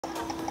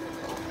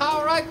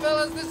right,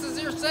 fellas, this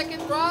is your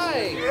second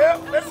ride.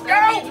 Yep, let's go.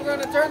 That means we're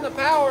going to turn the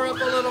power up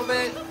a little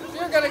bit.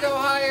 You're going to go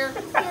higher.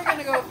 You're going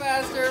to go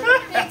faster.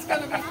 It's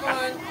going to be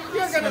fun.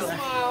 You're going to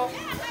smile.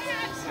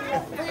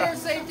 For your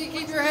safety,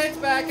 keep your heads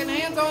back and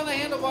hands on the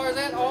handlebars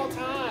at all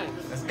times.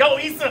 Let's go,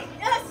 Esa.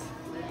 Yes.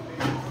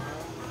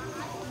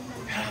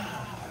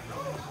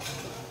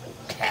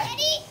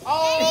 Daddy.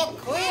 All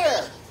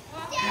clear.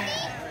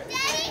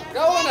 Daddy.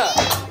 Going up.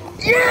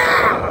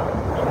 Yeah!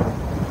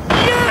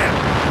 Yeah!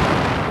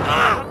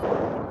 Ah!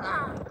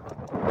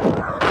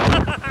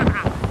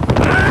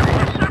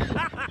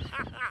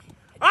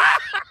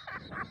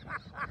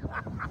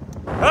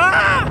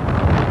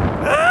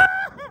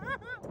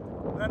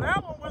 Now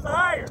that one was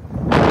higher.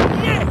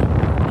 Yeah!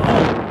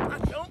 Oh, I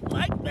don't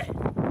like that.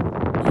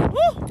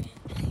 Woo!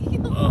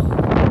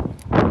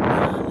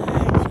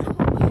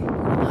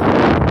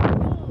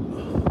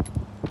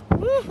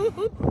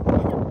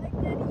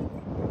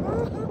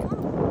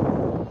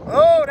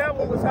 Oh, that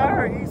one was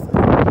higher, Esa.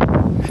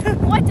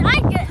 Once I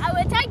get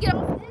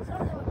off this,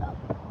 I'm going up.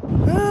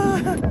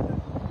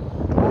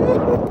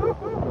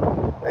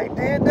 They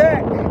did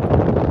that.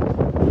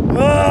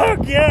 Oh,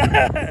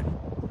 God.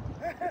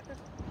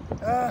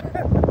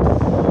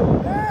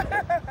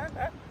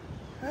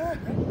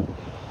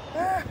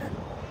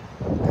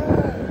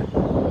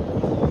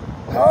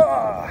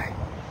 Oh,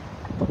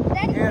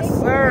 Daddy, yes,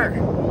 maybe- sir.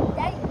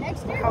 Daddy,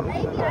 next year, maybe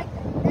if we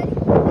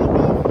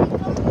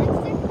come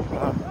next year,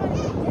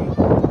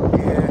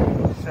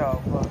 Yeah, sure.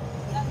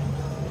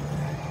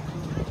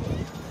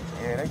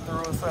 Yeah, they threw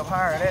us up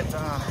higher that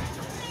time.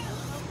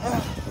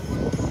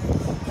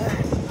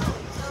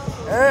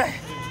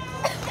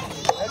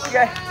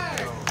 Okay,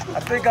 I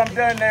think I'm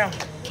done now.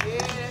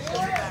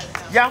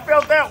 Yeah, I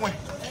felt that one.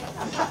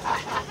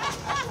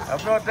 I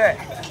felt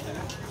that.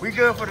 We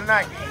good for the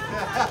night.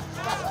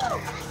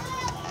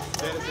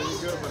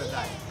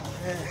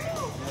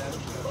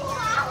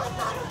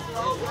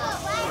 All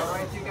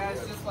right, you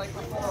guys, just like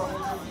before,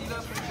 hold your feet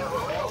up and go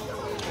all the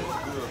way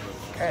down.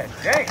 God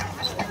damn.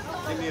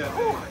 Give me a. He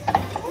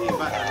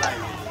about to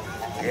like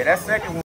it. Yeah, that second one.